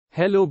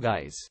Hello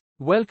guys.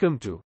 Welcome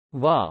to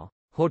Wow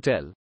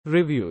Hotel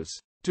Reviews.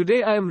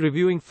 Today I am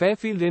reviewing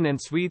Fairfield Inn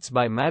Suites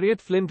by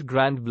Marriott Flint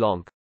Grand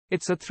Blanc.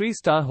 It's a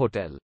 3-star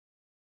hotel.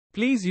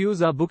 Please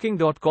use our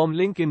booking.com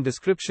link in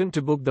description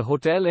to book the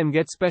hotel and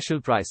get special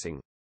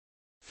pricing.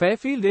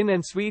 Fairfield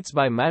Inn Suites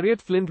by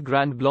Marriott Flint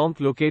Grand Blanc,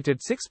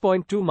 located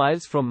 6.2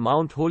 miles from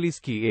Mount Holly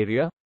Ski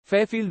Area.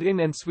 Fairfield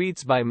Inn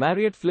Suites by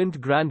Marriott Flint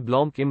Grand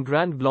Blanc in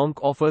Grand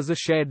Blanc offers a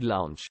shared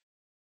lounge.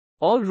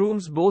 All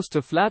rooms boast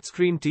a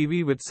flat-screen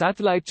TV with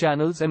satellite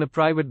channels and a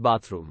private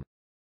bathroom.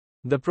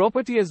 The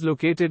property is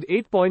located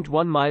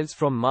 8.1 miles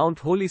from Mount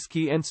Holly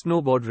Ski and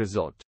Snowboard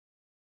Resort.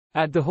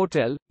 At the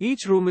hotel,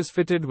 each room is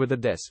fitted with a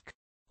desk.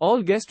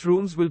 All guest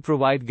rooms will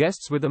provide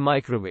guests with a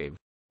microwave.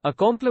 A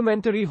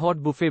complimentary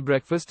hot buffet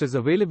breakfast is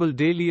available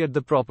daily at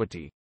the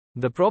property.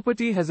 The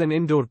property has an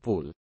indoor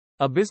pool.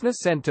 A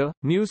business center,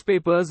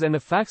 newspapers and a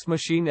fax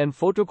machine and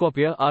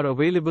photocopier are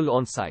available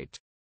on site.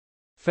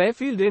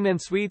 Fairfield Inn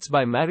Suites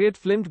by Marriott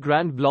Flint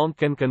Grand Blanc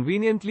can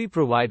conveniently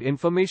provide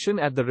information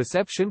at the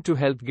reception to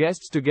help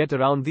guests to get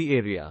around the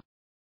area.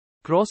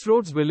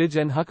 Crossroads Village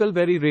and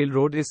Huckleberry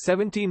Railroad is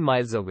 17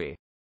 miles away.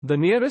 The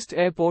nearest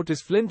airport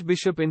is Flint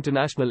Bishop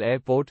International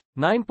Airport,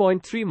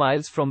 9.3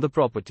 miles from the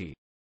property.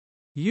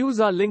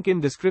 Use our link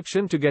in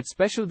description to get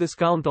special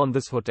discount on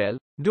this hotel.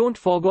 Don't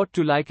forget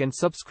to like and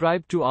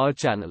subscribe to our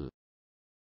channel.